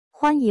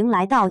欢迎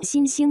来到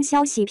新星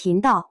消息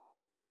频道，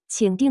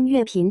请订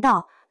阅频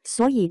道，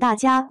所以大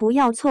家不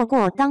要错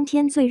过当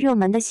天最热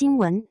门的新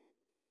闻。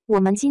我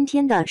们今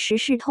天的时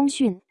事通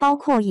讯包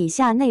括以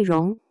下内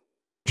容：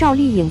赵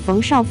丽颖冯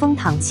绍峰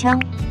躺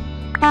枪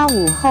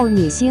，85后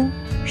女星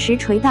实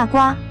锤大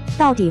瓜，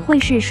到底会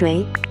是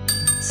谁？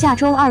下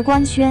周二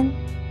官宣。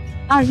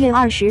2月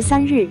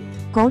23日，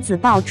狗子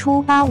爆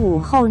出85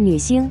后女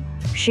星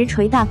实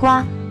锤大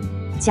瓜，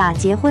假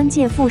结婚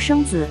借腹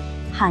生子，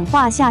喊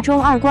话下周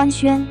二官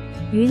宣。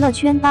娱乐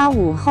圈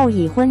85后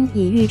已婚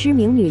已育知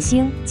名女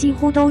星几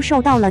乎都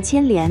受到了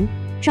牵连，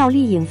赵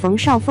丽颖冯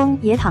绍峰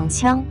也躺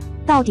枪，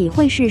到底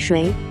会是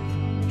谁？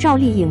赵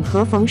丽颖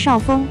和冯绍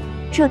峰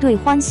这对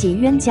欢喜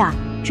冤家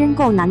真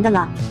够难的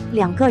了，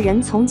两个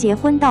人从结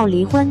婚到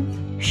离婚，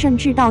甚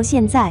至到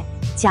现在，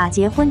假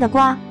结婚的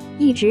瓜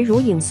一直如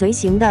影随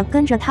形地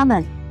跟着他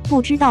们，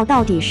不知道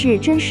到底是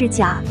真是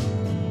假。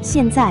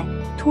现在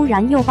突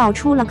然又爆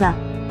出了个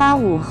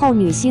85后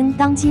女星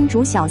当金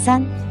主小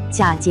三，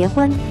假结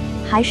婚，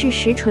还是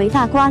实锤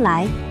大瓜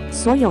来，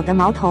所有的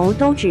矛头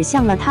都指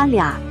向了他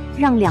俩，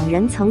让两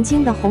人曾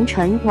经的红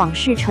尘往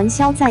事尘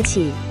嚣再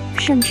起。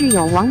甚至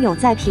有网友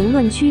在评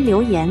论区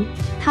留言，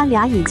他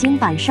俩已经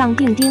板上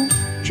钉钉，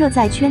这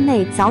在圈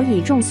内早已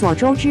众所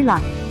周知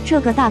了，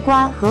这个大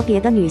瓜和别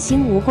的女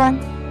星无关。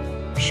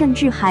甚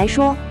至还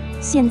说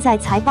现在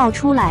才爆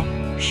出来，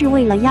是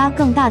为了压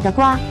更大的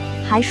瓜，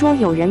还说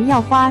有人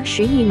要花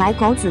10亿买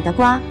狗子的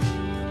瓜。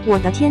我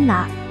的天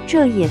哪，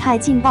这也太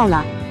劲爆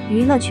了！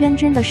娱乐圈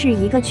真的是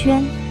一个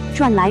圈，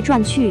转来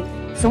转去，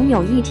总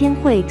有一天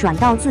会转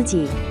到自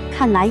己。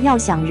看来要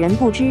想人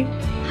不知，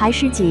还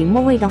是己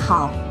莫为的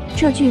好。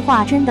这句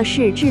话真的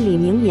是至理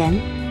名言，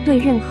对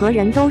任何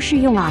人都适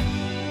用啊。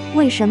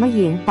为什么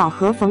颖宝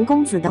和冯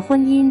公子的婚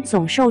姻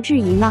总受质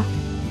疑呢？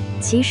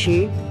其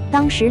实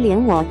当时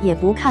连我也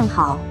不看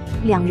好，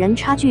两人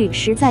差距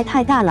实在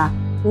太大了，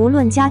无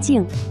论家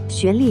境、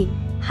学历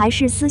还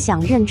是思想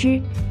认知，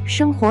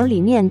生活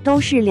理念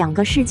都是两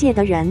个世界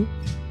的人。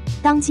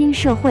当今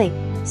社会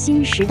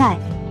新时代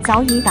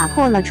早已打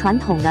破了传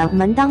统的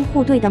门当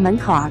户对的门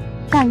槛儿，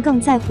但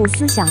更在乎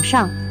思想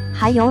上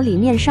还有理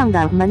念上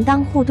的门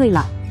当户对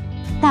了。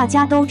大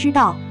家都知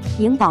道，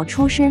颖宝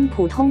出身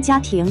普通家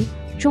庭，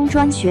中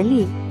专学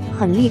历，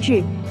很励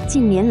志，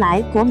近年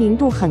来国民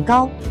度很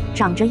高，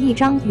长着一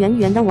张圆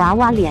圆的娃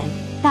娃脸，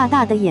大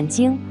大的眼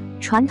睛，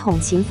传统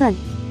勤奋，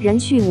人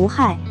畜无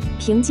害，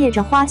凭借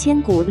着《花千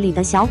骨》里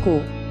的小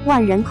骨，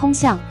万人空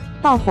巷，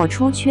爆火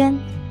出圈，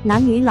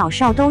男女老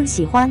少都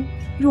喜欢。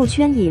入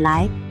圈以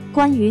来，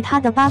关于他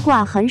的八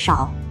卦很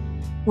少，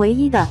唯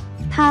一的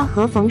他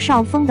和冯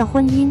绍峰的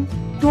婚姻，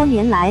多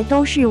年来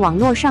都是网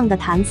络上的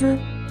谈资，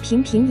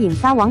频频引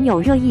发网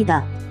友热议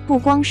的。不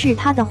光是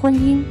他的婚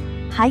姻，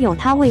还有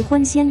他未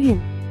婚先孕，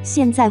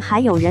现在还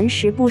有人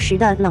时不时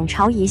的冷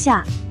嘲一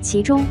下。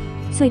其中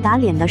最打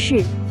脸的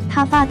是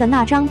他发的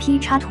那张 P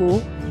插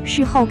图，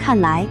事后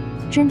看来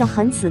真的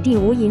很此地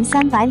无银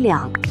300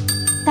两。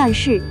但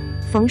是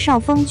冯绍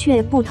峰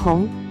却不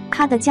同，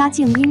他的家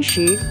境殷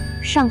实，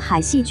上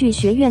海戏剧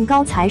学院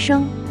高材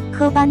生，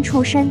科班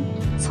出身，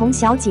从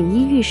小锦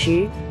衣玉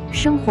食，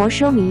生活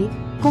奢靡，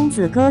公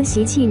子哥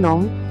习气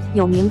浓，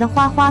有名的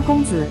花花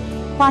公子、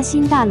花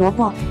心大萝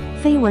卜，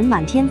绯闻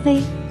满天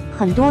飞，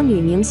很多女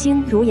明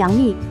星如杨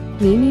幂、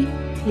倪妮、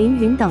林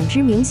允等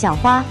知名小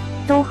花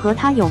都和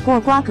他有过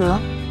瓜葛。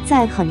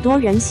在很多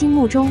人心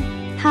目中，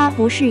他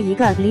不是一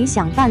个理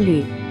想伴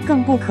侣，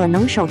更不可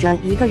能守着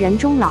一个人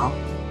终老。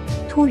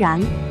突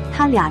然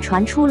他俩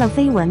传出了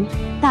绯闻，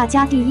大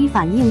家第一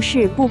反应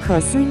是不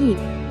可思议，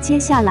接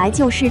下来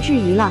就是质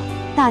疑了。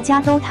大家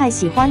都太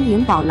喜欢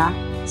颖宝了，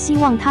希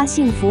望他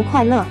幸福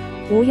快乐，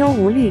无忧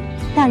无虑，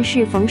但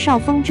是冯绍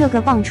峰这个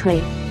棒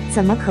槌，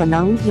怎么可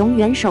能永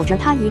远守着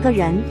他一个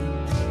人？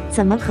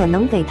怎么可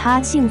能给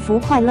他幸福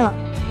快乐？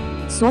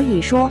所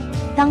以说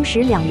当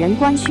时两人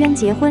官宣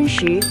结婚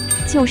时，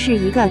就是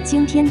一个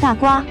惊天大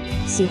瓜，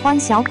喜欢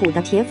小骨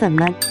的铁粉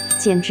们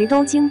简直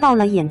都惊爆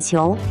了眼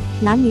球，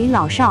男女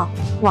老少，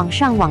网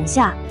上网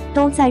下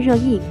都在热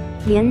议，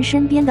连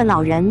身边的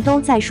老人都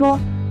在说，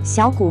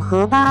小骨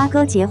和八阿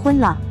哥结婚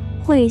了，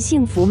会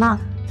幸福吗？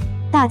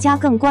大家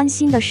更关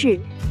心的是，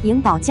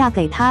颖宝嫁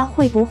给他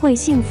会不会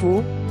幸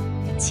福？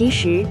其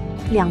实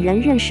两人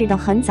认识得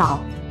很早，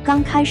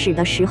刚开始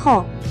的时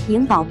候，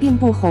颖宝并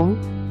不红，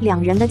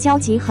两人的交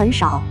集很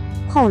少。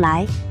后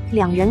来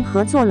两人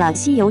合作了《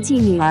西游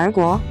记》女儿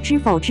国知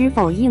否知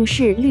否应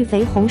是绿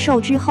肥红瘦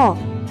之后，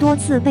多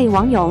次被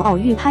网友偶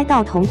遇拍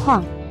到同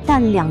框，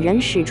但两人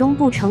始终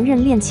不承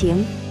认恋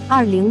情。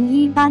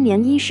2018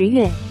年10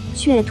月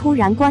却突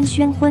然官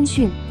宣婚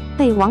讯，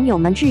被网友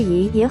们质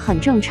疑也很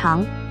正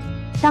常。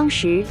当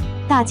时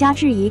大家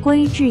质疑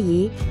归质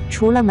疑，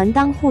除了门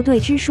当户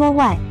对之说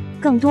外，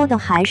更多的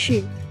还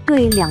是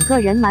对两个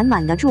人满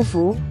满的祝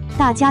福。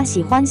大家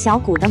喜欢小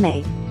骨的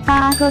美，八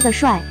阿哥的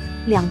帅，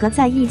两个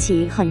在一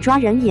起很抓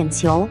人眼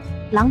球，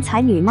郎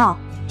才女貌，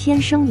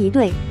天生一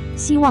对，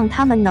希望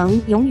他们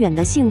能永远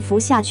的幸福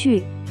下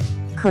去。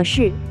可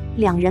是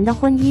两人的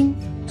婚姻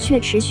却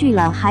持续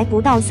了还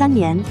不到3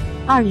年。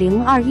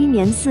2021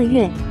年4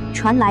月，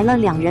传来了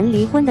2人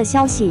离婚的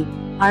消息，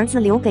儿子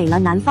留给了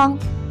男方。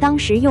当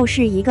时又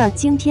是一个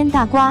惊天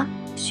大瓜，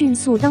迅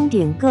速登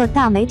顶各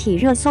大媒体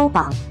热搜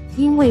榜。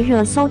因为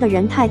热搜的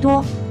人太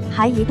多，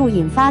还一度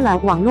引发了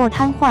网络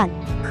瘫痪，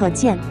可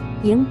见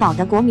颖宝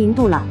的国民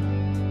度了。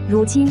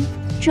如今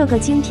这个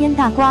惊天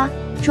大瓜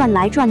转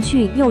来转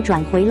去又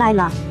转回来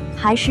了，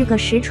还是个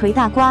实锤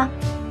大瓜。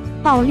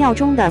爆料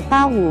中的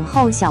85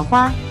后小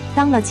花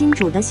当了金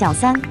主的小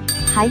三，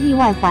还意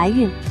外怀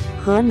孕，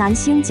和男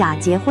星假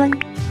结婚，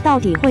到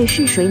底会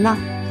是谁呢？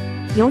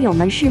友友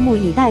们拭目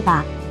以待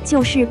吧，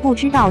就是不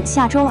知道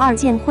下周二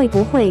见会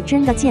不会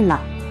真的见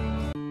了。